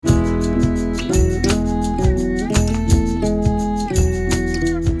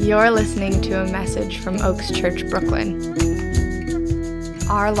You're listening to a message from Oaks Church, Brooklyn.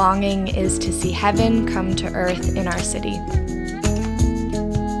 Our longing is to see heaven come to earth in our city.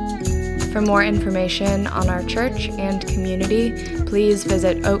 For more information on our church and community, please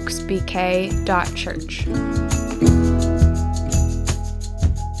visit oaksbk.church.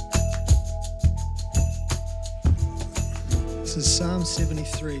 This is Psalm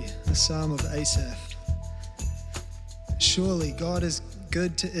 73, a psalm of Asaph. Surely God is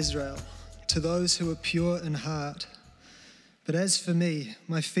good to Israel, to those who are pure in heart. But as for me,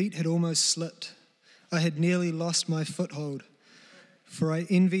 my feet had almost slipped. I had nearly lost my foothold, for I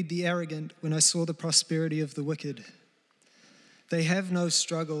envied the arrogant when I saw the prosperity of the wicked. They have no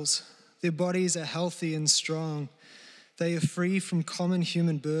struggles. Their bodies are healthy and strong. They are free from common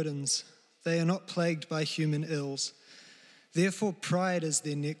human burdens. They are not plagued by human ills. Therefore pride is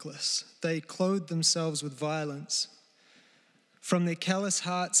their necklace. They clothe themselves with violence. From their callous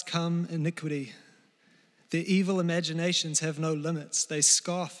hearts come iniquity. Their evil imaginations have no limits. They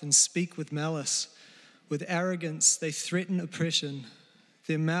scoff and speak with malice. With arrogance they threaten oppression.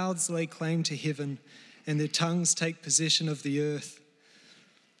 Their mouths lay claim to heaven, and their tongues take possession of the earth.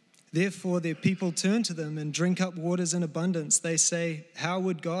 Therefore their people turn to them and drink up waters in abundance. They say, "How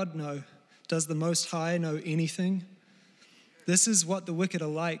would God know? Does the Most High know anything?" This is what the wicked are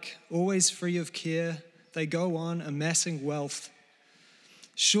like, always free of care. They go on amassing wealth.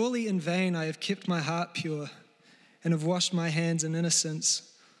 Surely in vain I have kept my heart pure and have washed my hands in innocence.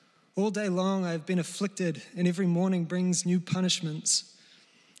 All day long I have been afflicted, and every morning brings new punishments.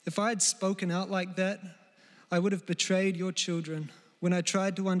 If I had spoken out like that, I would have betrayed your children. When I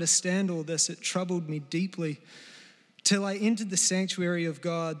tried to understand all this, it troubled me deeply. Till I entered the sanctuary of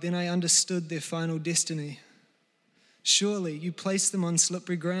God, then I understood their final destiny. Surely you place them on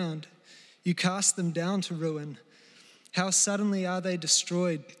slippery ground. You cast them down to ruin. How suddenly are they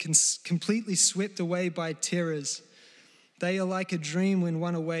destroyed, completely swept away by terrors. They are like a dream when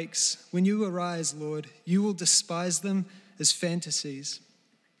one awakes. When you arise, Lord, you will despise them as fantasies.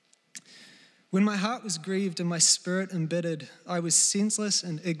 When my heart was grieved and my spirit embittered, I was senseless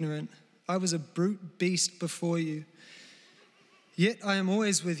and ignorant. I was a brute beast before you. Yet I am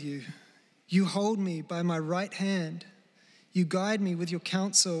always with you. You hold me by my right hand. You guide me with your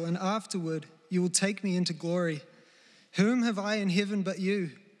counsel, and afterward you will take me into glory. Whom have I in heaven but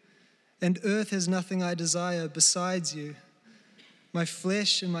you? And earth has nothing I desire besides you. My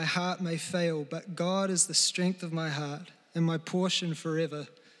flesh and my heart may fail, but God is the strength of my heart and my portion forever.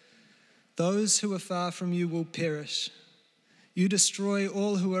 Those who are far from you will perish. You destroy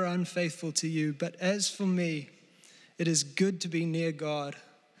all who are unfaithful to you, but as for me, it is good to be near God.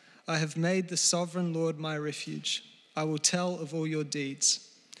 I have made the sovereign Lord my refuge. I will tell of all your deeds.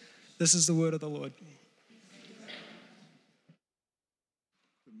 This is the word of the Lord.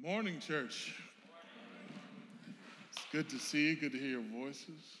 Good morning, church. It's good to see you. Good to hear your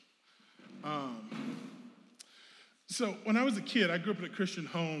voices. So when I was a kid, I grew up in a Christian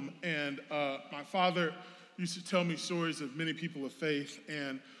home, and my father used to tell me stories of many people of faith.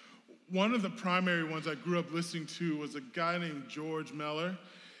 And one of the primary ones I grew up listening to was a guy named George Meller.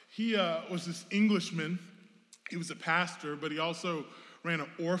 He was this Englishman. He was a pastor, but he also ran an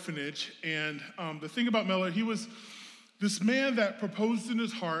orphanage. And the thing about Meller, he was this man that proposed in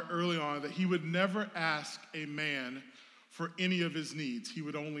his heart early on that he would never ask a man for any of his needs. He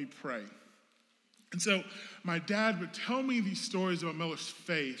would only pray. And so my dad would tell me these stories about Meller's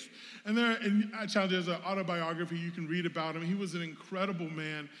faith. And I challenge you, there's an autobiography you can read about him. He was an incredible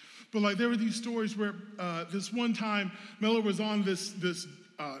man. But there were these stories where this one time Meller was on this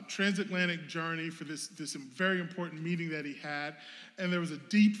transatlantic journey for this very important meeting that he had, and there was a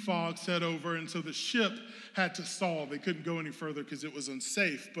deep fog set over, and so the ship had to stall. They couldn't go any further because it was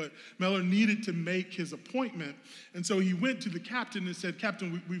unsafe, but Meller needed to make his appointment, and so he went to the captain and said,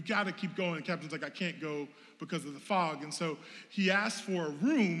 "Captain, we've got to keep going." And the captain's like, "I can't go because of the fog." And so he asked for a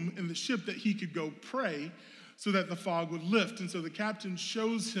room in the ship that he could go pray so that the fog would lift. And so the captain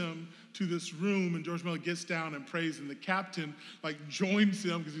shows him to this room, and George Meller gets down and prays, and the captain joins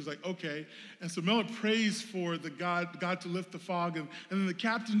him because he's like, okay. And so Meller prays for the God to lift the fog, and then the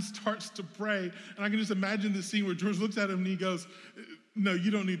captain starts to pray. And I can just imagine the scene where George looks at him and he goes, "No, you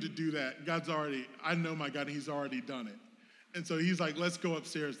don't need to do that. I know my God, he's already done it." And so he's like, "Let's go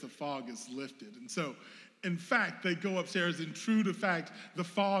upstairs, the fog is lifted." And so in fact, they go upstairs, and true to fact, the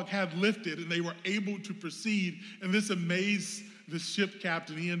fog had lifted, and they were able to proceed. And this amazed the ship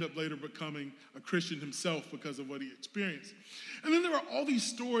captain. He ended up later becoming a Christian himself because of what he experienced. And then there were all these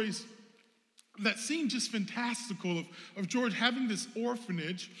stories that seemed just fantastical of George having this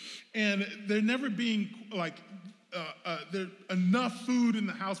orphanage, and there never being there's enough food in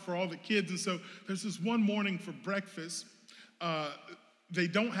the house for all the kids. And so there's this one morning for breakfast, they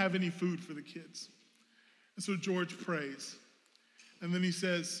don't have any food for the kids. And so George prays. And then he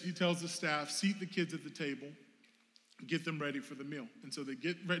tells the staff, seat the kids at the table, get them ready for the meal. And so they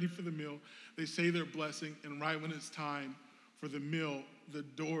get ready for the meal, they say their blessing, and right when it's time for the meal, the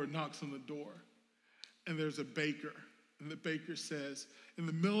door knocks on the door. And there's a baker. And the baker says, in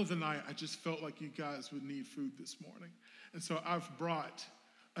the middle of the night, I just felt like you guys would need food this morning. And so I've brought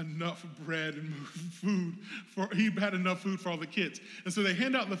enough bread and food he had enough food for all the kids. And so they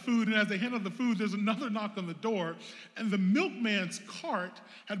hand out the food, and as they hand out the food, there's another knock on the door, and the milkman's cart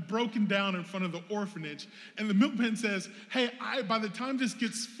had broken down in front of the orphanage. And the milkman says, hey, by the time this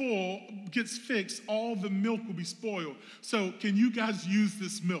gets fixed, all the milk will be spoiled. So can you guys use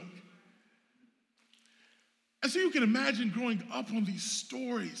this milk? And so you can imagine growing up on these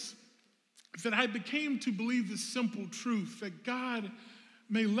stories that I became to believe this simple truth that God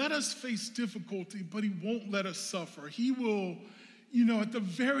may let us face difficulty, but he won't let us suffer. He will, at the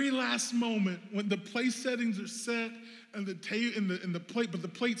very last moment when the place settings are set and the plate, but the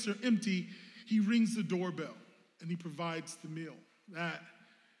plates are empty, he rings the doorbell and he provides the meal. That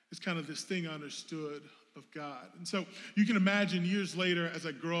is kind of this thing I understood of God. And so you can imagine years later as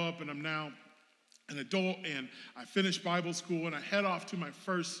I grow up and I'm now an adult and I finish Bible school and I head off to my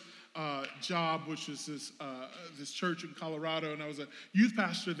first job, which is this church in Colorado, and I was a youth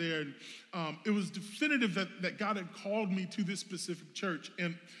pastor there, and it was definitive that God had called me to this specific church.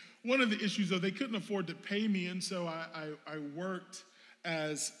 And one of the issues, though, they couldn't afford to pay me, and so I worked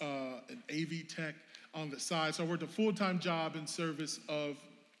as an AV tech on the side. So I worked a full-time job in service of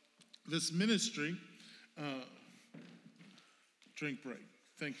this ministry. Drink break.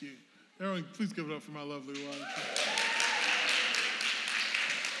 Thank you. Everyone, please give it up for my lovely wife.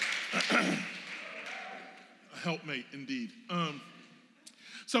 A helpmate, indeed.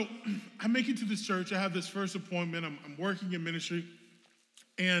 So I make it to this church. I have this first appointment. I'm working in ministry,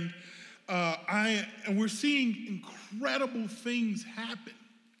 and we're seeing incredible things happen.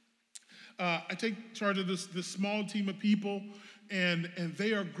 I take charge of this small team of people, and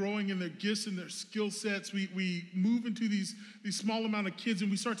they are growing in their gifts and their skill sets. We move into these small amount of kids,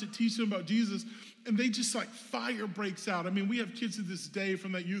 and we start to teach them about Jesus, and they just like fire breaks out. I mean, we have kids to this day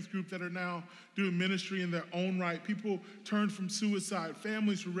from that youth group that are now doing ministry in their own right. People turned from suicide,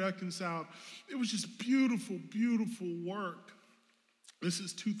 families were reconciled. It was just beautiful, beautiful work. This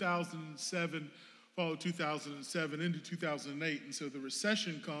is 2007, followed 2007 into 2008, and so the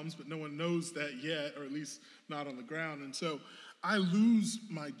recession comes, but no one knows that yet, or at least not on the ground, and so I lose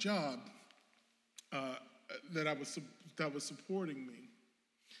my job that was supporting me.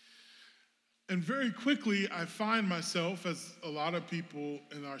 And very quickly, I find myself, as a lot of people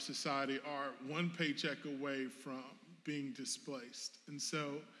in our society are, one paycheck away from being displaced. And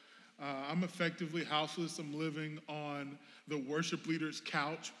so I'm effectively houseless. I'm living on the worship leader's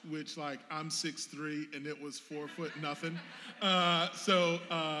couch, which I'm 6'3", and it was 4 foot nothing. I'm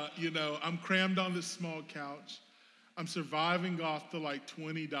crammed on this small couch. I'm surviving off the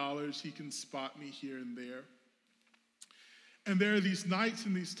 $20 he can spot me here and there. And there are these nights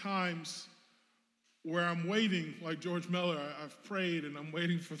and these times where I'm waiting, like George Miller, I've prayed and I'm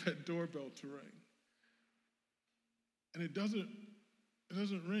waiting for that doorbell to ring. And it doesn't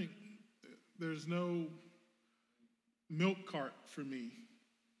ring. There's no milk cart for me.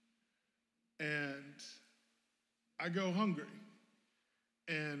 And I go hungry.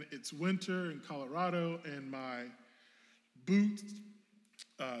 And it's winter in Colorado, and my boots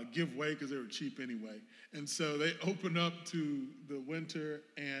give way because they were cheap anyway. And so they open up to the winter,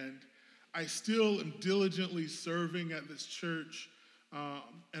 and I still am diligently serving at this church,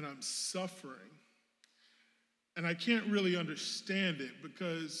 and I'm suffering. And I can't really understand it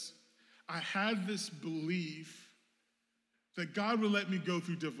because I had this belief that God would let me go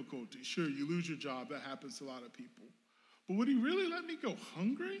through difficulty. Sure, you lose your job. That happens to a lot of people. But would he really let me go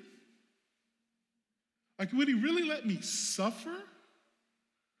hungry? Would he really let me suffer?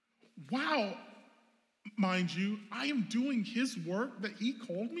 Wow, mind you, I am doing his work that he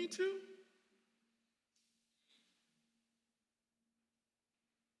called me to.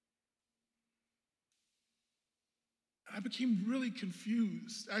 I became really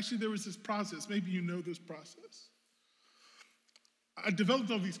confused. Actually, there was this process. Maybe you know this process. I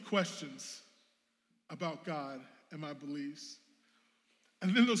developed all these questions about God and my beliefs.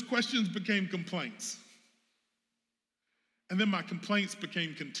 And then those questions became complaints. And then my complaints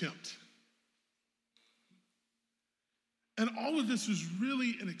became contempt. And all of this was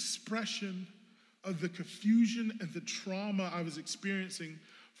really an expression of the confusion and the trauma I was experiencing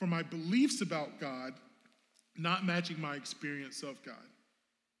from my beliefs about God not matching my experience of God.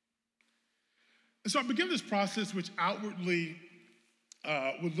 And so I began this process which outwardly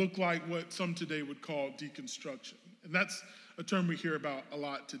would look like what some today would call deconstruction. And that's a term we hear about a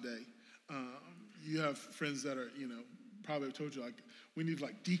lot today. You have friends that are, probably have told you, like, we need to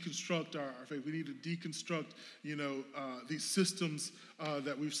deconstruct our faith. We need to deconstruct, these systems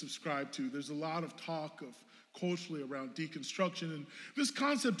that we've subscribed to. There's a lot of talk of culturally around deconstruction. And this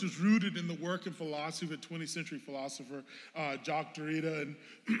concept is rooted in the work and philosophy of a 20th century philosopher, Jacques Derrida. And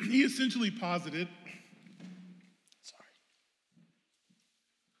he essentially posited,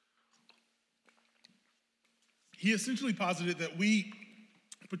 that we,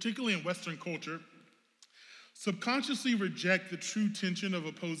 particularly in Western culture, subconsciously reject the true tension of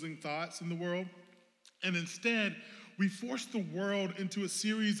opposing thoughts in the world, and instead, we force the world into a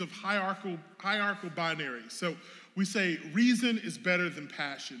series of hierarchical binaries. So we say reason is better than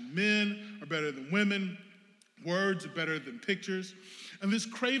passion, men are better than women, words are better than pictures, and this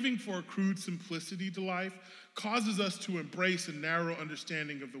craving for a crude simplicity to life causes us to embrace a narrow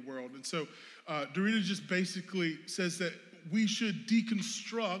understanding of the world. And so Derrida just basically says that we should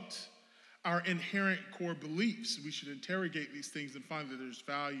deconstruct our inherent core beliefs. We should interrogate these things and find that there's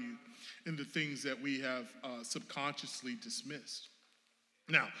value in the things that we have subconsciously dismissed.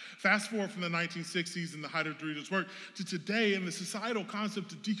 Now, fast forward from the 1960s and the height of Derrida's work to today, and the societal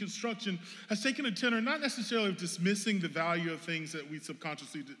concept of deconstruction has taken a tenor not necessarily of dismissing the value of things that we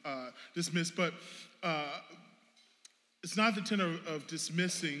subconsciously dismiss, but it's not the tenor of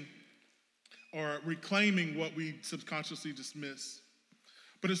dismissing or reclaiming what we subconsciously dismiss,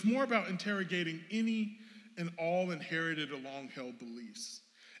 but it's more about interrogating any and all inherited or long-held beliefs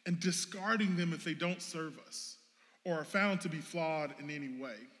and discarding them if they don't serve us or are found to be flawed in any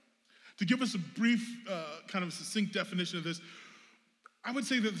way. To give us a brief, kind of succinct definition of this, I would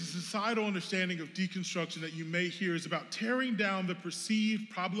say that the societal understanding of deconstruction that you may hear is about tearing down the perceived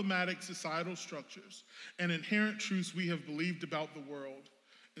problematic societal structures and inherent truths we have believed about the world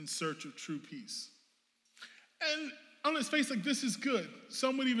in search of true peace. And on its face, this is good.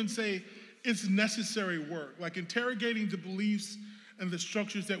 Some would even say it's necessary work. Interrogating the beliefs and the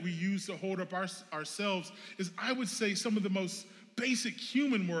structures that we use to hold up ourselves is, I would say, some of the most basic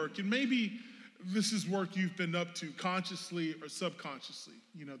human work. And maybe this is work you've been up to consciously or subconsciously.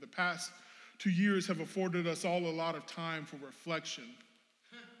 The past 2 years have afforded us all a lot of time for reflection.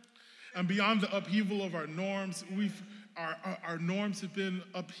 And beyond the upheaval of our norms, our norms have been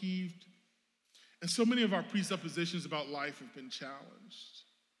upheaved. And so many of our presuppositions about life have been challenged,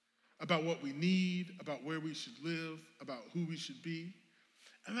 about what we need, about where we should live, about who we should be.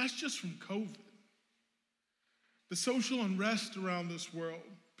 And that's just from COVID. The social unrest around this world,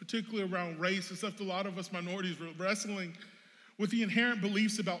 particularly around race, has left a lot of us minorities wrestling with the inherent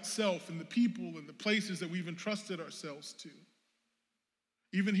beliefs about self and the people and the places that we've entrusted ourselves to.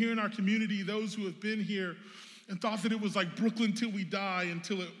 Even here in our community, those who have been here and thought that it was like Brooklyn till we die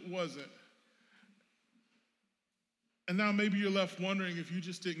until it wasn't. And now maybe you're left wondering if you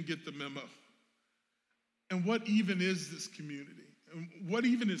just didn't get the memo. And what even is this community? And what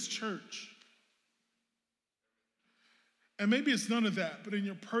even is church? And maybe it's none of that, but in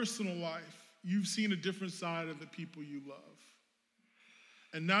your personal life, you've seen a different side of the people you love.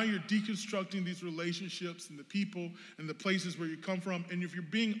 And now you're deconstructing these relationships and the people and the places where you come from. And if you're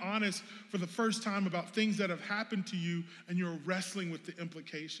being honest for the first time about things that have happened to you and you're wrestling with the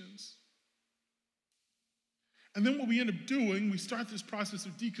implications. And then what we end up doing, we start this process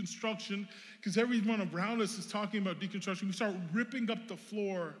of deconstruction because everyone around us is talking about deconstruction. We start ripping up the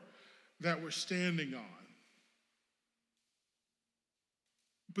floor that we're standing on.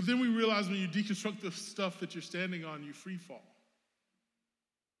 But then we realize when you deconstruct the stuff that you're standing on, you free fall.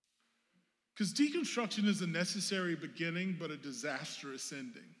 Because deconstruction is a necessary beginning, but a disastrous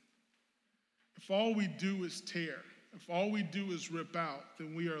ending. If all we do is tear, if all we do is rip out,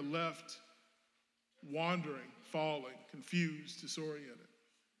 then we are left wandering, falling, confused, disoriented.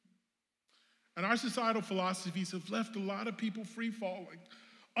 And our societal philosophies have left a lot of people free falling,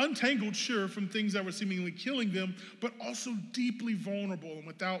 untangled, sure, from things that were seemingly killing them, but also deeply vulnerable and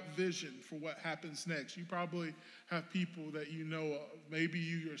without vision for what happens next. You probably have people that you know of. Maybe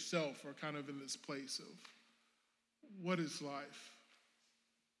you yourself are kind of in this place of, what is life?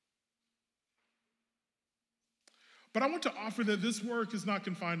 But I want to offer that this work is not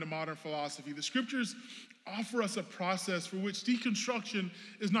confined to modern philosophy. The scriptures offer us a process for which deconstruction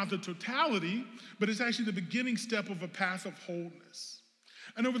is not the totality, but it's actually the beginning step of a path of wholeness.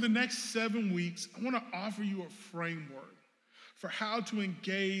 And over the next 7 weeks, I want to offer you a framework for how to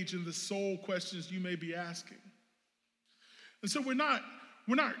engage in the soul questions you may be asking. And so we're not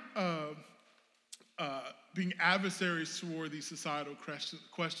being adversaries toward these societal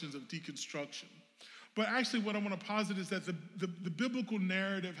questions of deconstruction. But actually what I want to posit is that the biblical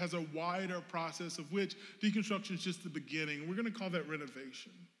narrative has a wider process of which deconstruction is just the beginning. We're going to call that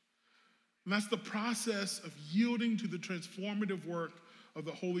renovation. And that's the process of yielding to the transformative work of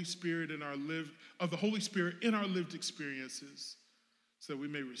the Holy Spirit in our lived experiences so that we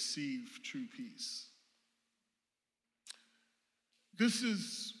may receive true peace. This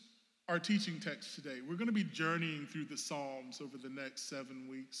is our teaching text today. We're going to be journeying through the Psalms over the next 7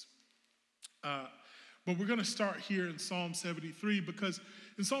 weeks. But we're going to start here in Psalm 73 because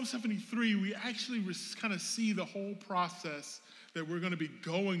in Psalm 73, we actually kind of see the whole process that we're going to be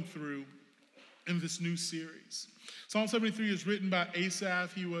going through in this new series. Psalm 73 is written by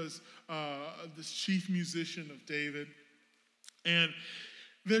Asaph. He was this chief musician of David. And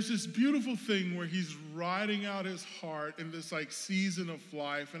there's this beautiful thing where he's writing out his heart in this season of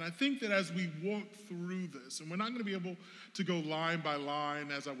life. And I think that as we walk through this, and we're not going to be able to go line by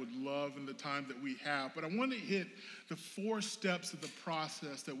line as I would love in the time that we have, but I want to hit the 4 steps of the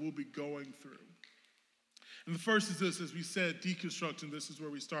process that we'll be going through. And the first is this, as we said, deconstruction. This is where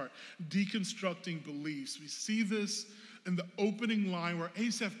we start. Deconstructing beliefs. We see this in the opening line where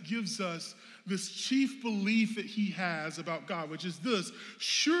Asaph gives us this chief belief that he has about God, which is this: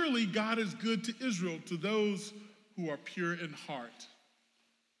 surely God is good to Israel, to those who are pure in heart.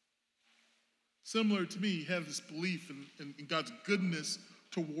 Similar to me, he had this belief in God's goodness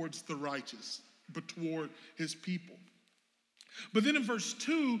towards the righteous, but toward his people. But then in verse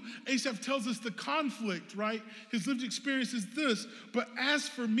 2, Asaph tells us the conflict, right? His lived experience is this: but as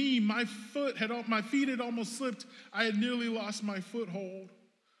for me, my feet had almost slipped. I had nearly lost my foothold.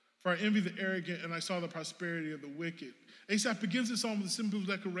 For I envy the arrogant, and I saw the prosperity of the wicked. Asaph begins this psalm with a simple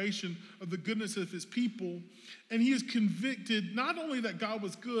declaration of the goodness of his people, and he is convicted not only that God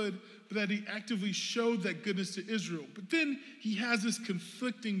was good, but that he actively showed that goodness to Israel. But then he has this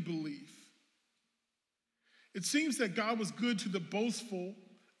conflicting belief. It seems that God was good to the boastful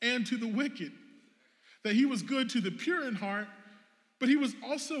and to the wicked, that he was good to the pure in heart, but he was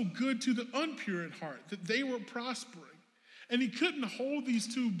also good to the impure in heart, that they were prospering. And he couldn't hold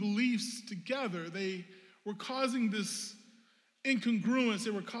these two beliefs together. They were causing this incongruence.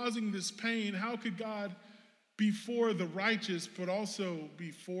 They were causing this pain. How could God be for the righteous, but also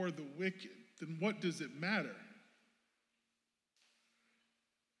be for the wicked? Then what does it matter?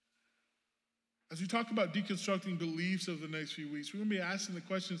 As we talk about deconstructing beliefs over the next few weeks, we're going to be asking the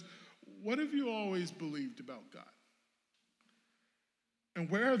questions: what have you always believed about God? And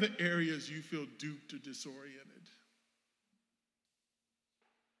where are the areas you feel duped or disoriented?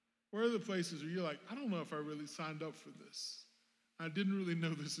 Where are the places where you're like, I don't know if I really signed up for this. I didn't really know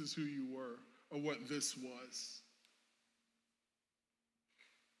this is who you were or what this was.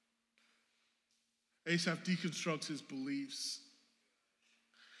 Asaph deconstructs his beliefs.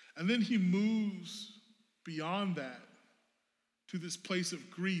 And then he moves beyond that to this place of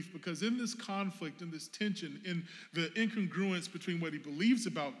grief, because in this conflict, in this tension, in the incongruence between what he believes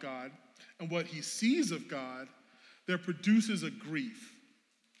about God and what he sees of God, there produces a grief.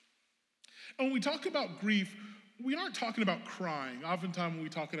 And when we talk about grief, we aren't talking about crying. Oftentimes when we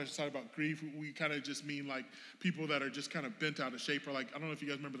talk in our society about grief, we kind of just mean like people that are just kind of bent out of shape, or like, I don't know if you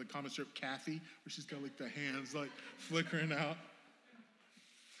guys remember the comic strip Kathy, where she's got like the hands like flickering out.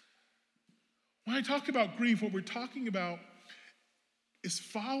 When I talk about grief, what we're talking about is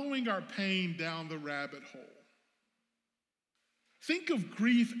following our pain down the rabbit hole. Think of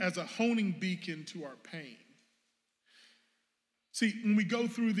grief as a honing beacon to our pain. See, when we go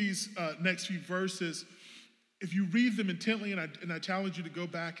through these next few verses, if you read them intently, and I challenge you to go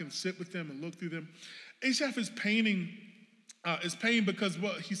back and sit with them and look through them, Asaph is pain because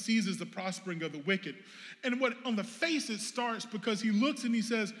what he sees is the prospering of the wicked. And what on the face it starts because he looks and he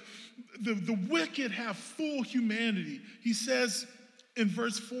says, the wicked have full humanity. He says in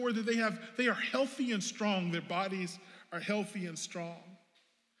verse 4 that they are healthy and strong. Their bodies are healthy and strong.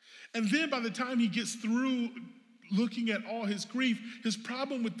 And then by the time he gets through looking at all his grief, his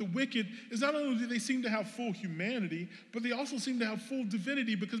problem with the wicked is not only do they seem to have full humanity, but they also seem to have full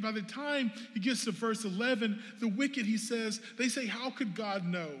divinity, because by the time he gets to verse 11, the wicked, he says, they say, how could God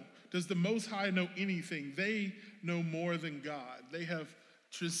know? Does the Most High know anything? They know more than God. They have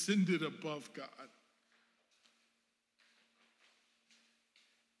transcended above God.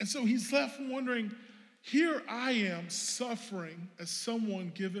 And so he's left wondering, here I am suffering as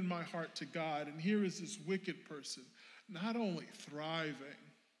someone given my heart to God, and here is this wicked person not only thriving,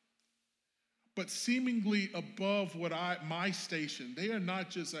 but seemingly above my station. They are not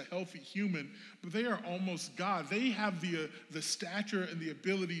just a healthy human, but they are almost God. They have the stature and the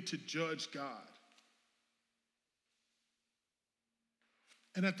ability to judge God.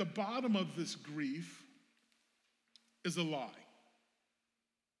 And at the bottom of this grief is a lie.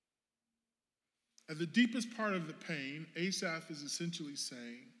 At the deepest part of the pain, Asaph is essentially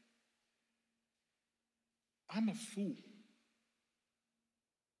saying, I'm a fool.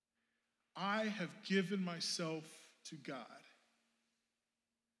 I have given myself to God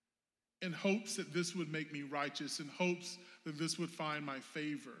in hopes that this would make me righteous, in hopes that this would find me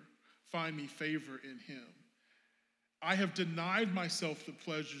favor in him. I have denied myself the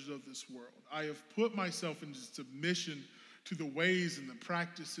pleasures of this world. I have put myself into submission to the ways and the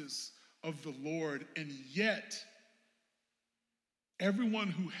practices of the Lord, and yet everyone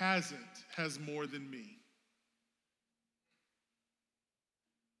who hasn't has more than me.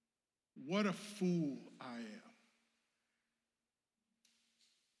 What a fool I am.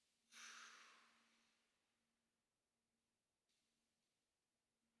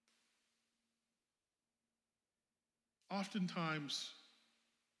 Oftentimes,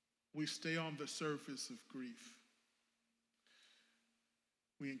 we stay on the surface of grief.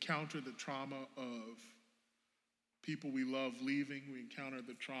 We encounter the trauma of people we love leaving. We encounter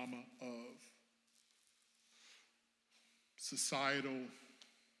the trauma of societal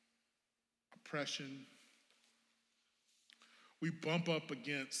oppression. We bump up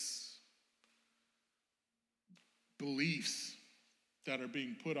against beliefs that are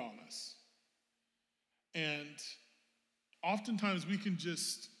being put on us. And oftentimes we can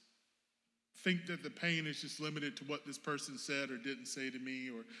just think that the pain is just limited to what this person said or didn't say to me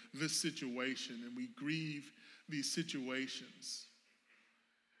or this situation, and we grieve these situations.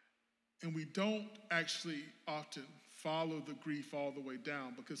 And we don't actually often follow the grief all the way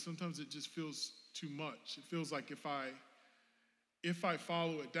down because sometimes it just feels too much. It feels like if I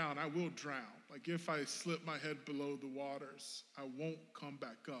follow it down, I will drown. Like if I slip my head below the waters, I won't come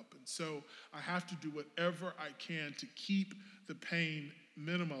back up. And so I have to do whatever I can to keep the pain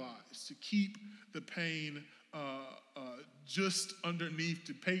minimalized, to keep the pain just underneath,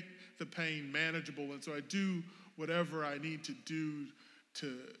 to make the pain manageable. And so I do whatever I need to do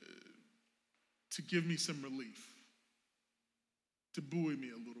to give me some relief, to buoy me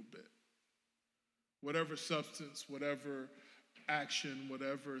a little bit. Whatever substance, whatever action,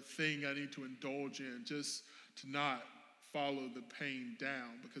 whatever thing I need to indulge in, just to not follow the pain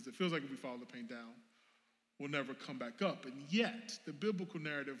down, because it feels like if we follow the pain down, we'll never come back up. And yet, the biblical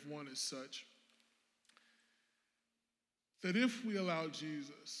narrative one is such that if we allow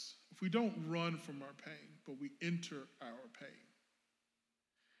Jesus, if we don't run from our pain, but we enter our pain,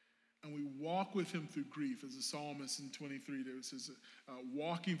 and we walk with him through grief, as the psalmist in 23 there says,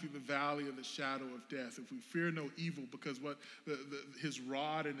 walking through the valley of the shadow of death, if we fear no evil, because his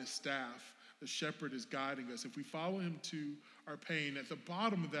rod and his staff, the shepherd is guiding us. If we follow him to our pain, at the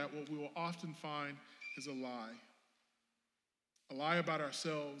bottom of that, what we will often find is a lie. A lie about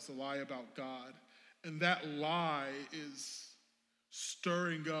ourselves, a lie about God. And that lie is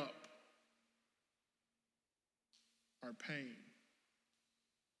stirring up our pain.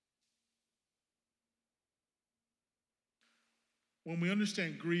 When we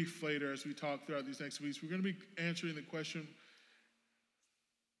understand grief later, as we talk throughout these next weeks, we're going to be answering the question,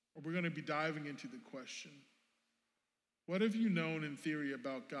 or we're going to be diving into the question, what have you known in theory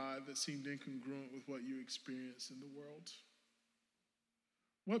about God that seemed incongruent with what you experience in the world?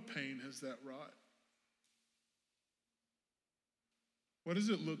 What pain has that wrought? What does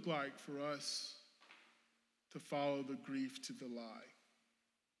it look like for us to follow the grief to the lie?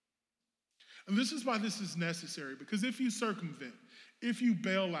 And this is why this is necessary, because if you circumvent, if you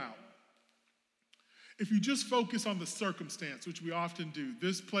bail out, if you just focus on the circumstance, which we often do,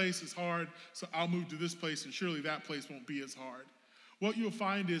 this place is hard, so I'll move to this place and surely that place won't be as hard. What you'll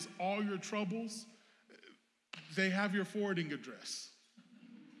find is all your troubles, they have your forwarding address.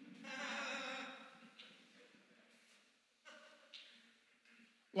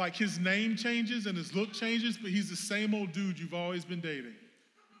 Like his name changes and his look changes, but he's the same old dude you've always been dating.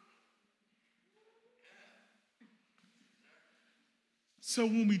 So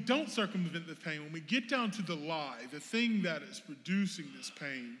when we don't circumvent the pain, when we get down to the lie, the thing that is producing this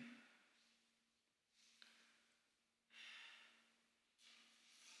pain,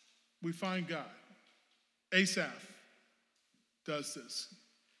 we find God. Asaph does this,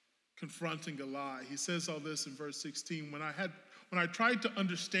 confronting a lie. He says all this in verse 16, when I tried to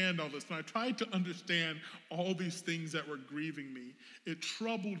understand all this, when I tried to understand all these things that were grieving me, it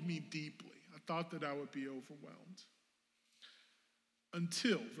troubled me deeply. I thought that I would be overwhelmed.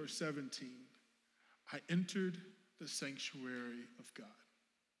 Until, verse 17, I entered the sanctuary of God.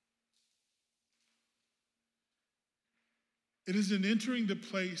 It is in entering the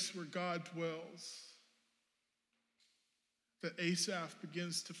place where God dwells that Asaph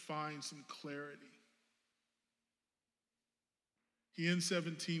begins to find some clarity. He ends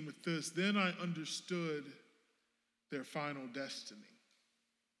 17 with this: "Then I understood their final destiny."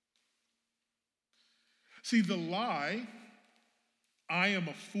 See, the lie, "I am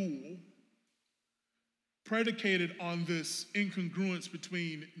a fool," predicated on this incongruence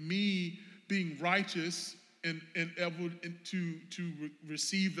between me being righteous and able to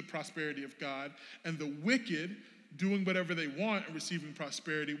receive the prosperity of God, and the wicked doing whatever they want and receiving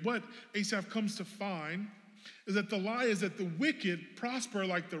prosperity. What Asaph comes to find is that the lie is that the wicked prosper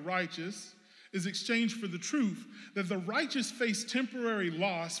like the righteous is exchanged for the truth, that the righteous face temporary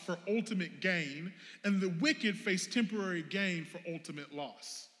loss for ultimate gain, and the wicked face temporary gain for ultimate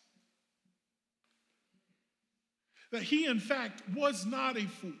loss. That he, in fact, was not a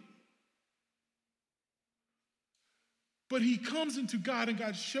fool. But he comes into God, and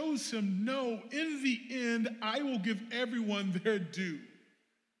God shows him, no, in the end, I will give everyone their due.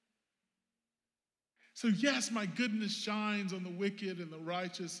 So yes, my goodness shines on the wicked and the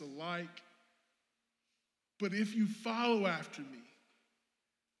righteous alike. But if you follow after me,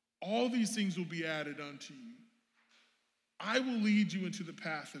 all these things will be added unto you. I will lead you into the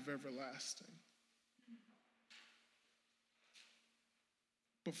path of everlasting.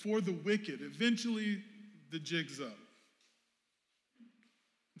 But for the wicked, eventually the jig's up.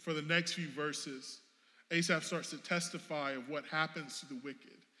 For the next few verses, Asaph starts to testify of what happens to the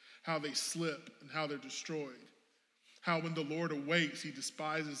wicked, how they slip and how they're destroyed, how when the Lord awakes, he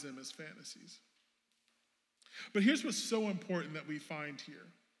despises them as fantasies. But here's what's so important that we find here.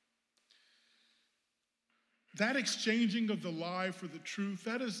 That exchanging of the lie for the truth,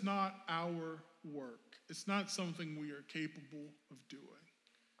 that is not our work. It's not something we are capable of doing.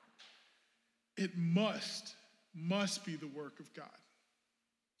 It must be the work of God.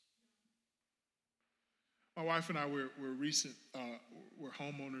 My wife and I, we're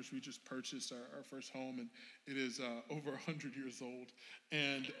homeowners. We just purchased our first home, and it is over 100 years old.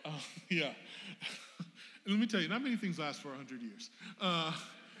 And yeah, and let me tell you, not many things last for 100 years.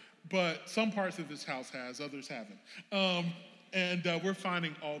 But some parts of this house has, others haven't. And we're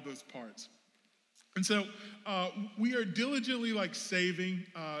finding all those parts. And so we are diligently saving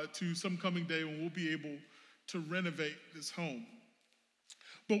to some coming day when we'll be able to renovate this home.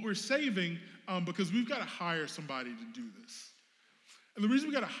 But we're saving because we've got to hire somebody to do this. And the reason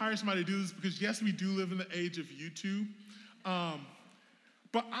we got to hire somebody to do this is because, yes, we do live in the age of YouTube.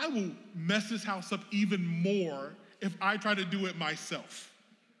 But I will mess this house up even more if I try to do it myself.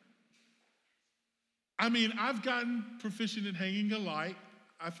 I mean, I've gotten proficient in hanging a light.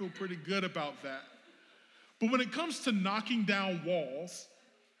 I feel pretty good about that. But when it comes to knocking down walls,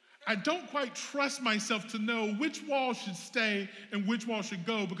 I don't quite trust myself to know which wall should stay and which wall should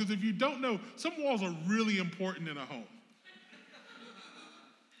go, because if you don't know, some walls are really important in a home.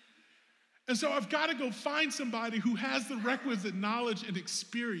 And so I've got to go find somebody who has the requisite knowledge and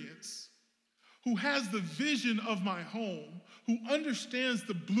experience, who has the vision of my home, who understands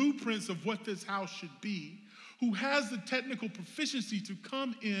the blueprints of what this house should be, who has the technical proficiency to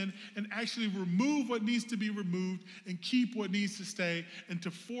come in and actually remove what needs to be removed and keep what needs to stay, and to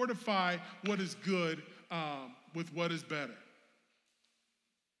fortify what is good with what is better.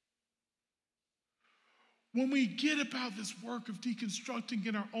 When we get about this work of deconstructing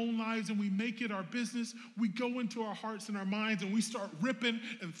in our own lives and we make it our business, we go into our hearts and our minds and we start ripping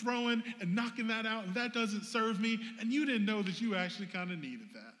and throwing and knocking that out, and that doesn't serve me, and you didn't know that you actually kind of needed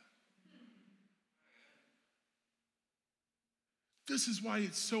that. This is why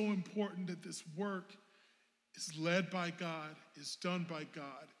it's so important that this work is led by God, is done by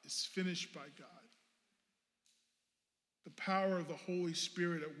God, is finished by God. The power of the Holy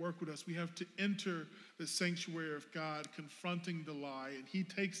Spirit at work with us. We have to enter the sanctuary of God, confronting the lie, and he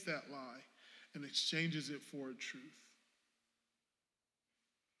takes that lie and exchanges it for a truth.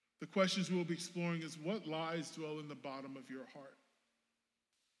 The questions we'll be exploring is, what lies dwell in the bottom of your heart?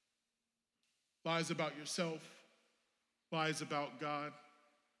 Lies about yourself, lies about God.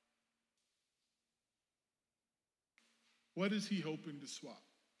 What is he hoping to swap?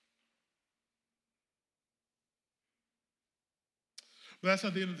 But that's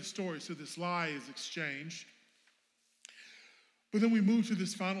not the end of the story. So this lie is exchanged. But then we move to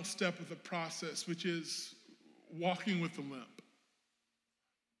this final step of the process, which is walking with a limp.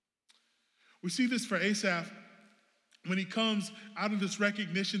 We see this for Asaph when he comes out of this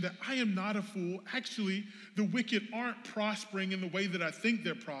recognition that I am not a fool. Actually, the wicked aren't prospering in the way that I think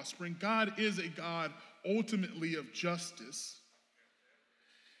they're prospering. God is a God ultimately of justice.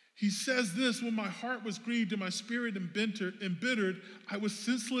 He says this: when my heart was grieved and my spirit embittered, I was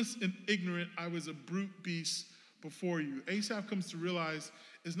senseless and ignorant. I was a brute beast before you. Asaph comes to realize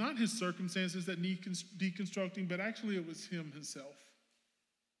it's not his circumstances that need deconstructing, but actually it was him himself.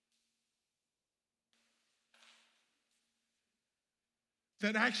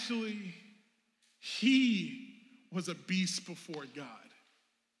 That actually he was a beast before God.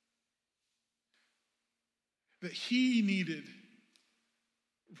 That he needed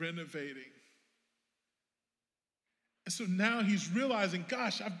renovating. And so now he's realizing,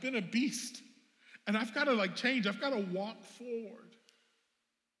 gosh, I've been a beast. And I've got to change. I've got to walk forward.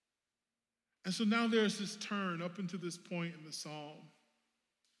 And so now there's this turn up into this point in the psalm.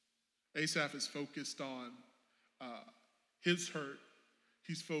 Asaph is focused on his hurt.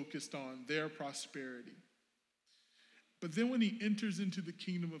 He's focused on their prosperity. But then when he enters into the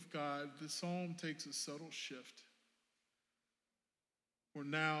kingdom of God, the psalm takes a subtle shift. Where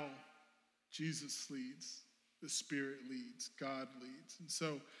now Jesus leads, the Spirit leads, God leads. And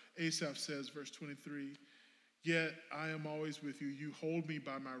so Asaph says, verse 23, yet I am always with you. You hold me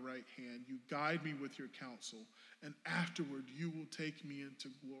by my right hand. You guide me with your counsel. And afterward, you will take me into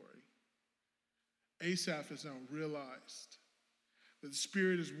glory. Asaph has now realized that the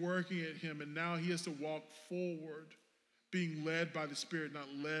Spirit is working at him, and now he has to walk forward, being led by the Spirit, not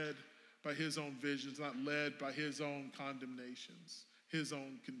led by his own visions, not led by his own condemnations, his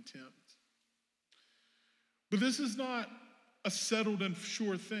own contempt. But this is not a settled and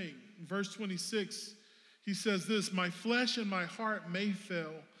sure thing. In verse 26, he says this, my flesh and my heart may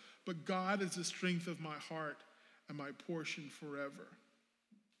fail, but God is the strength of my heart and my portion forever.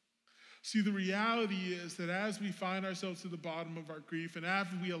 See, the reality is that as we find ourselves at the bottom of our grief and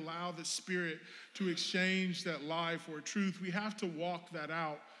after we allow the Spirit to exchange that lie for truth, we have to walk that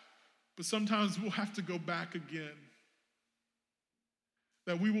out. But sometimes we'll have to go back again.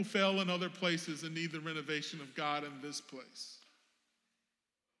 That we will fail in other places and need the renovation of God in this place.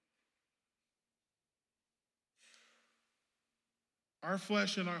 Our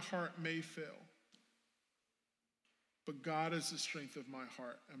flesh and our heart may fail. But God is the strength of my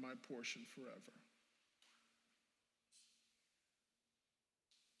heart and my portion forever.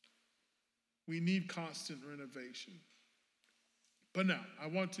 We need constant renovation. But now, I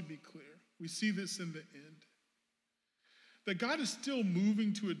want to be clear. We see this in the end. That God is still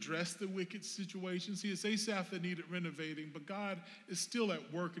moving to address the wicked situation. See, it's Asaph that needed renovating, but God is still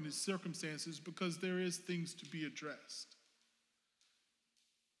at work in his circumstances because there is things to be addressed.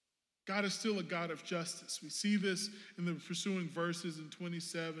 God is still a God of justice. We see this in the pursuing verses in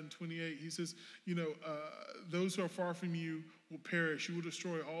 27, 28. He says, those who are far from you will perish. You will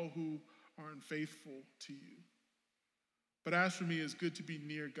destroy all who are unfaithful to you. But as for me, it is good to be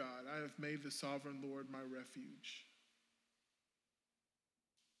near God. I have made the sovereign Lord my refuge.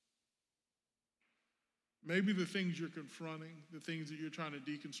 Maybe the things you're confronting, the things that you're trying to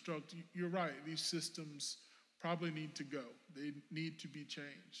deconstruct, you're right. These systems probably need to go. They need to be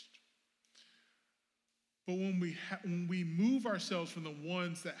changed. But when we move ourselves from the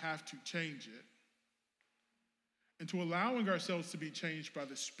ones that have to change it into allowing ourselves to be changed by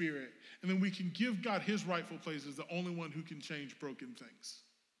the Spirit, and then we can give God his rightful place as the only one who can change broken things.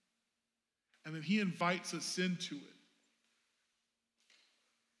 And then he invites us into it.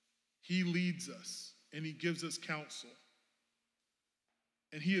 He leads us and he gives us counsel.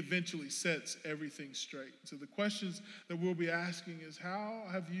 And he eventually sets everything straight. So the questions that we'll be asking is, how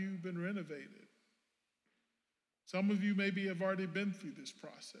have you been renovated? Some of you maybe have already been through this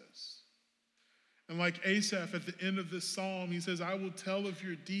process. And like Asaph at the end of this psalm, he says, I will tell of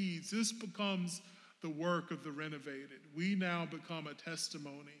your deeds. This becomes the work of the renovated. We now become a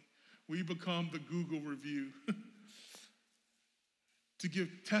testimony. We become the Google review to give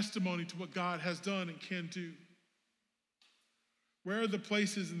testimony to what God has done and can do. Where are the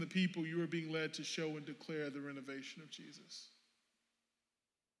places and the people you are being led to show and declare the renovation of Jesus?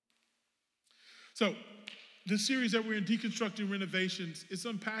 So, this series that we're in, Deconstructing Renovations, is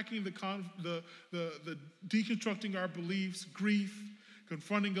unpacking the deconstructing our beliefs, grief,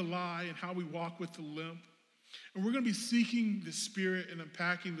 confronting a lie, and how we walk with the limp. And we're going to be seeking the Spirit and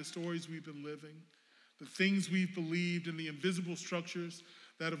unpacking the stories we've been living, the things we've believed, and the invisible structures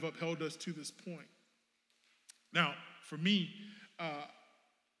that have upheld us to this point. Now, for me,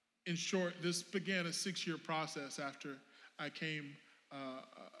 in short, this began a 6-year process after I came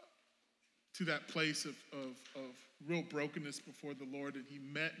to that place of real brokenness before the Lord, and he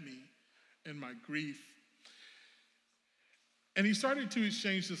met me in my grief. And he started to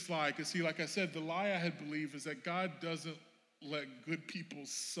exchange this lie, because see, like I said, the lie I had believed is that God doesn't let good people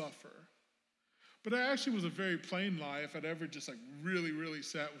suffer. But that actually was a very plain lie if I'd ever just really, really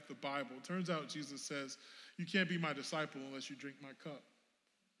sat with the Bible. It turns out Jesus says, you can't be my disciple unless you drink my cup.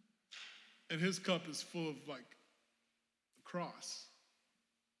 And his cup is full of cross.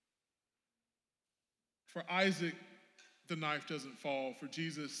 For Isaac, the knife doesn't fall. For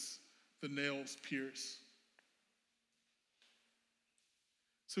Jesus, the nails pierce.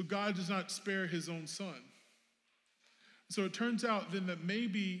 So God does not spare his own son. So it turns out then that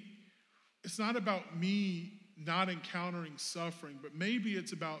maybe it's not about me not encountering suffering, but maybe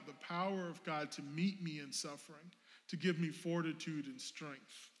it's about the power of God to meet me in suffering, to give me fortitude and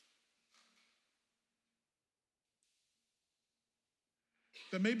strength.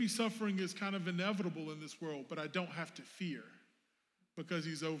 That maybe suffering is kind of inevitable in this world, but I don't have to fear because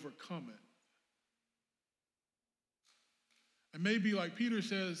he's overcome it. And maybe, like Peter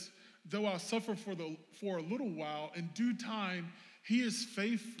says, though I'll suffer for a little while, in due time, he is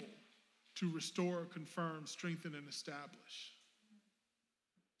faithful to restore, confirm, strengthen, and establish.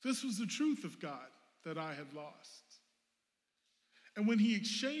 This was the truth of God that I had lost. And when he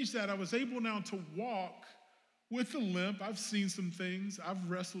exchanged that, I was able now to walk with a limp. I've seen some things. I've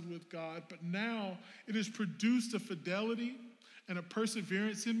wrestled with God. But now it has produced a fidelity and a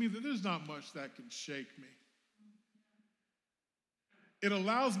perseverance in me that there's not much that can shake me. It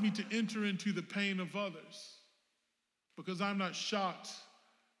allows me to enter into the pain of others because I'm not shocked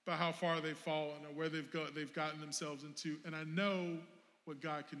by how far they've fallen or where they've gotten themselves into. And I know what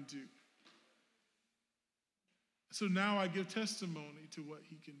God can do. So now I give testimony to what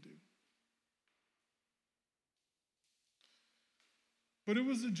he can do. But it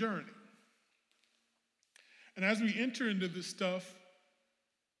was a journey. And as we enter into this stuff,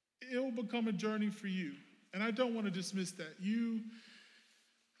 it will become a journey for you. And I don't want to dismiss that.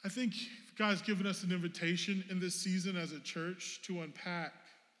 I think God's given us an invitation in this season as a church to unpack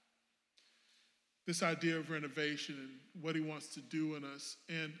this idea of renovation and what he wants to do in us.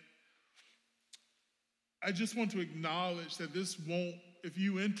 And I just want to acknowledge that this won't, if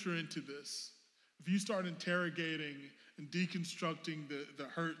you enter into this, if you start interrogating and deconstructing the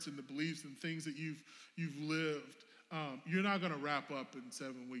hurts and the beliefs and things that you've lived, you're not going to wrap up in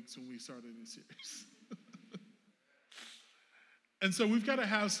 7 weeks when we start a new series. And so we've got to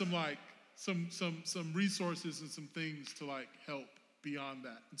have some resources and some things to help beyond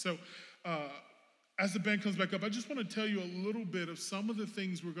that. And so as the band comes back up, I just want to tell you a little bit of some of the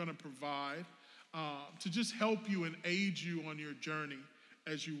things we're going to provide to just help you and aid you on your journey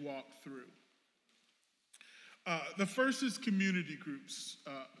as you walk through. The first is community groups.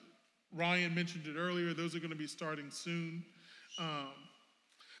 Ryan mentioned it earlier. Those are going to be starting soon.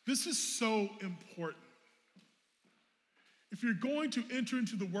 This is so important. If you're going to enter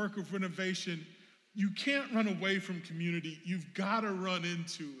into the work of renovation, you can't run away from community. You've got to run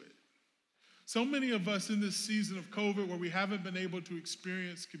into it. So many of us in this season of COVID where we haven't been able to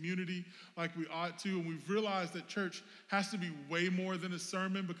experience community like we ought to, and we've realized that church has to be way more than a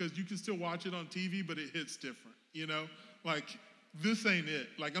sermon because you can still watch it on TV, but it hits different, This ain't it.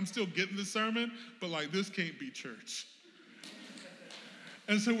 I'm still getting the sermon, but this can't be church.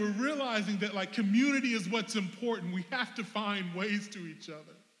 And so we're realizing that community is what's important. We have to find ways to each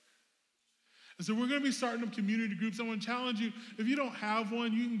other. And so we're going to be starting up community groups. I want to challenge you, if you don't have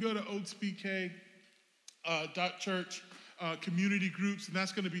one, you can go to oakspk.church community groups, and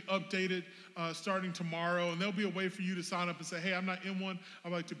that's going to be updated starting tomorrow. And there'll be a way for you to sign up and say, hey, I'm not in one.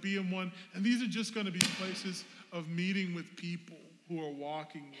 I'd like to be in one. And these are just going to be places of meeting with people who are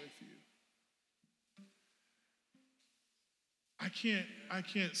walking with you. I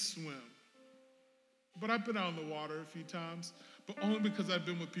can't swim, but I've been out in the water a few times, but only because I've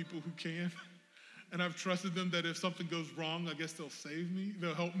been with people who can, and I've trusted them that if something goes wrong, I guess they'll save me,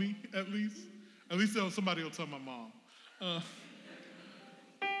 they'll help me at least. At least somebody will tell my mom.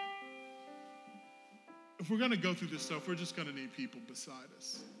 If we're gonna go through this stuff, we're just gonna need people beside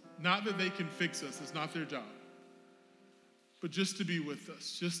us. Not that they can fix us, it's not their job, but just to be with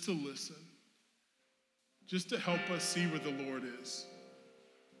us, just to listen. Just to help us see where the Lord is.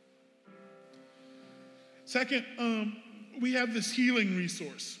 Second, we have this healing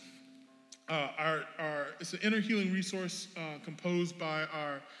resource. It's an inner healing resource composed by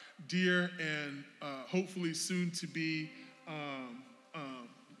our dear and hopefully soon to be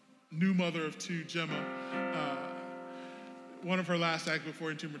new mother of two, Gemma. One of her last acts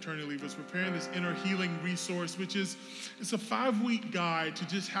before into maternity leave was preparing this inner healing resource, which is, it's a 5-week guide to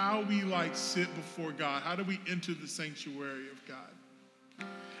just how we sit before God. How do we enter the sanctuary of God?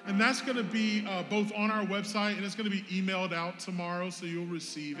 And that's going to be both on our website, and it's going to be emailed out tomorrow, so you'll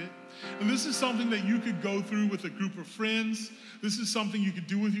receive it. And this is something that you could go through with a group of friends. This is something you could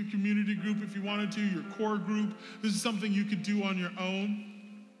do with your community group if you wanted to, your core group. This is something you could do on your own.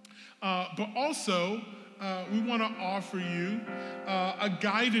 But also, we want to offer you a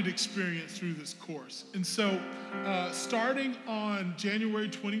guided experience through this course. And so starting on January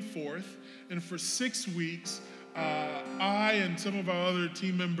 24th, and for 6 weeks, I and some of our other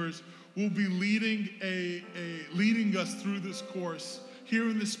team members will be leading us through this course here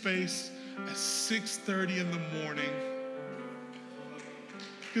in the space at 6:30 in the morning.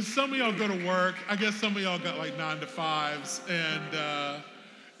 Because some of y'all go to work. I guess some of y'all got like 9 to 5s, and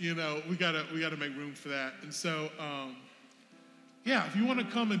we gotta make room for that. And so, if you want to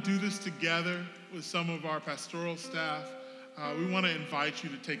come and do this together with some of our pastoral staff, we want to invite you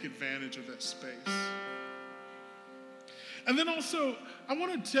to take advantage of that space. And then also, I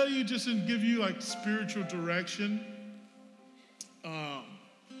want to tell you just and give you like spiritual direction.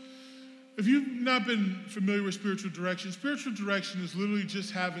 If you've not been familiar with spiritual direction is literally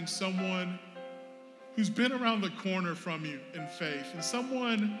just having someone who's been around the corner from you in faith, and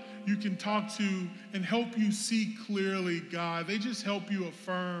someone you can talk to and help you see clearly God. They just help you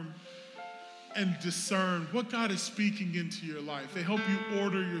affirm and discern what God is speaking into your life. They help you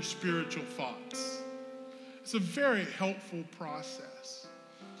order your spiritual thoughts. It's a very helpful process.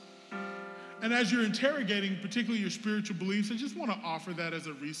 And as you're interrogating, particularly your spiritual beliefs, I just want to offer that as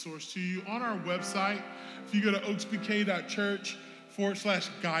a resource to you. On our website, if you go to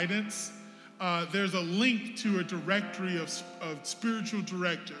oaksbk.church/guidance, there's a link to a directory of spiritual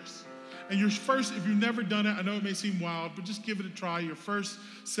directors. And if you've never done it, I know it may seem wild, but just give it a try. Your first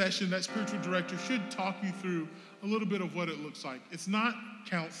session, that spiritual director should talk you through a little bit of what it looks like. It's not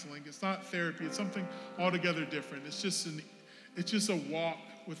counseling, it's not therapy, it's something altogether different. It's just a walk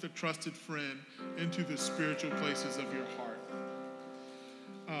with a trusted friend into the spiritual places of your heart.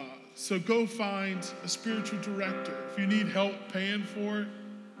 So go find a spiritual director. If you need help paying for it,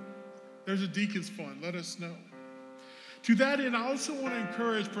 there's a deacon's fund. Let us know. To that end, I also want to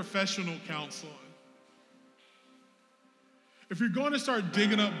encourage professional counseling. If you're going to start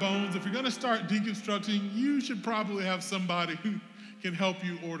digging up bones, if you're going to start deconstructing, you should probably have somebody who can help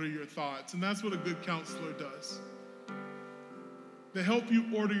you order your thoughts. And that's what a good counselor does. They help you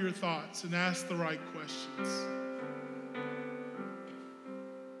order your thoughts and ask the right questions.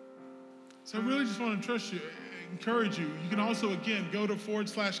 So I really just want to encourage you. You can also, again, go to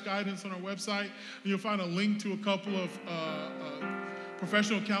 /guidance on our website, and you'll find a link to a couple of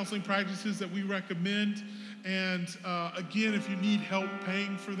professional counseling practices that we recommend. And again, if you need help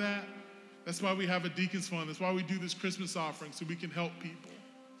paying for that, that's why we have a deacon's fund. That's why we do this Christmas offering, so we can help people.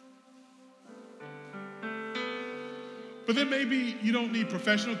 But then maybe you don't need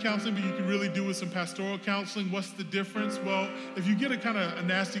professional counseling, but you can really do with some pastoral counseling. What's the difference? Well, if you get a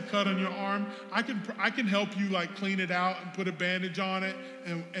nasty cut on your arm, I can help you like clean it out and put a bandage on it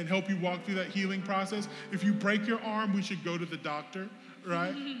and help you walk through that healing process. If you break your arm, we should go to the doctor,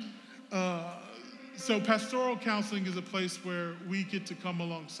 right? So pastoral counseling is a place where we get to come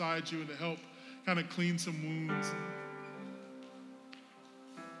alongside you and to help kind of clean some wounds,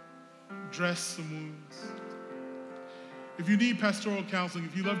 dress some wounds. If you need pastoral counseling,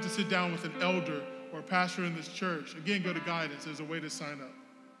 if you love to sit down with an elder or a pastor in this church, again, go to Guidance. There's a way to sign up.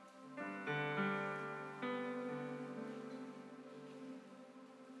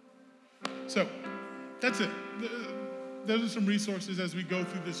 So that's it. Those are some resources as we go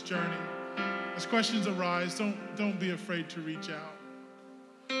through this journey. As questions arise, don't be afraid to reach out.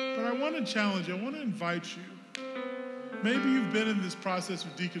 But I want to challenge you. I want to invite you. Maybe you've been in this process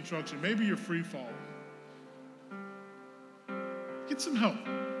of deconstruction. Maybe you're free falling. Get some help.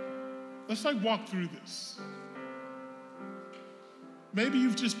 Let's walk through this. Maybe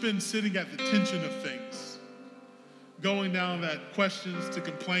you've just been sitting at the tension of things, going down that questions to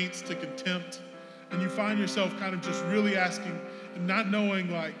complaints to contempt, and you find yourself kind of just really asking and not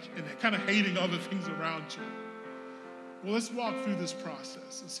knowing and kind of hating other things around you. Well, let's walk through this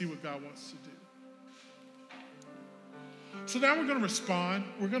process and see what God wants to do. So now we're going to respond.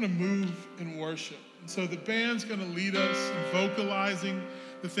 We're going to move in worship. And so the band's going to lead us in vocalizing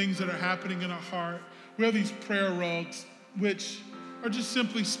the things that are happening in our heart. We have these prayer rugs, which are just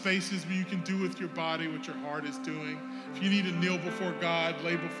simply spaces where you can do with your body what your heart is doing. If you need to kneel before God,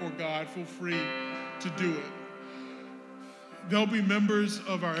 lay before God, feel free to do it. There'll be members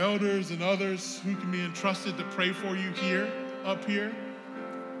of our elders and others who can be entrusted to pray for you up here.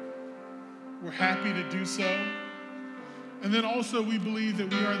 We're happy to do so. And then also we believe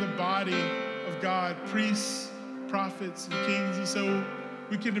that we are the body of God, priests, prophets, and kings, and so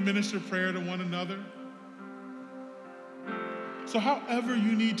we can administer prayer to one another. So however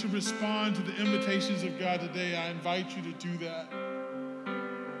you need to respond to the invitations of God today, I invite you to do that.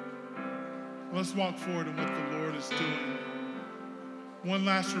 Let's walk forward in what the Lord is doing. One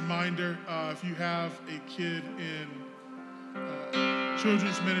last reminder, if you have a kid in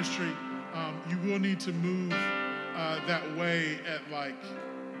children's ministry, you will need to move that way at like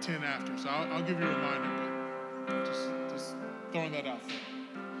 10 after. So I'll give you a reminder, but just throwing that out there.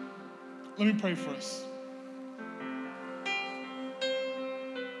 Let me pray for us.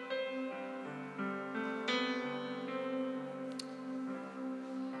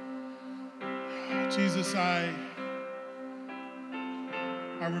 Jesus, I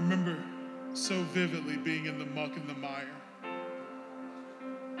remember so vividly being in the muck and the mire.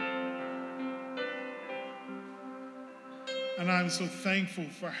 And I'm so thankful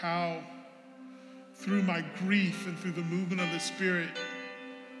for how, through my grief and through the movement of the Spirit,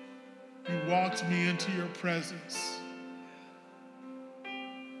 you walked me into your presence.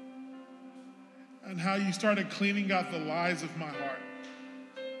 And how you started cleaning out the lies of my heart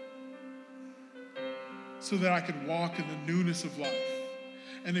so that I could walk in the newness of life.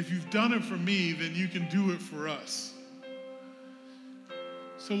 And if you've done it for me, then you can do it for us.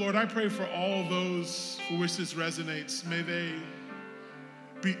 So Lord, I pray for all those for which this resonates. May they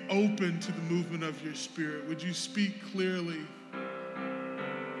be open to the movement of your Spirit. Would you speak clearly?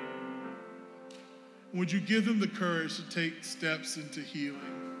 Would you give them the courage to take steps into healing?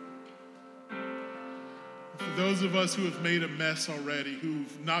 For those of us who have made a mess already,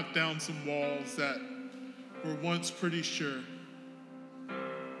 who've knocked down some walls that were once pretty sure,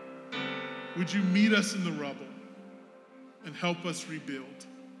 would you meet us in the rubble and help us rebuild?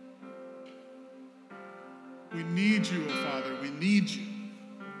 We need you, oh Father, we need you.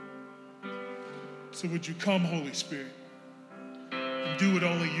 So would you come, Holy Spirit, and do what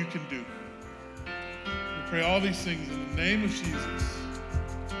only you can do. We pray all these things in the name of Jesus.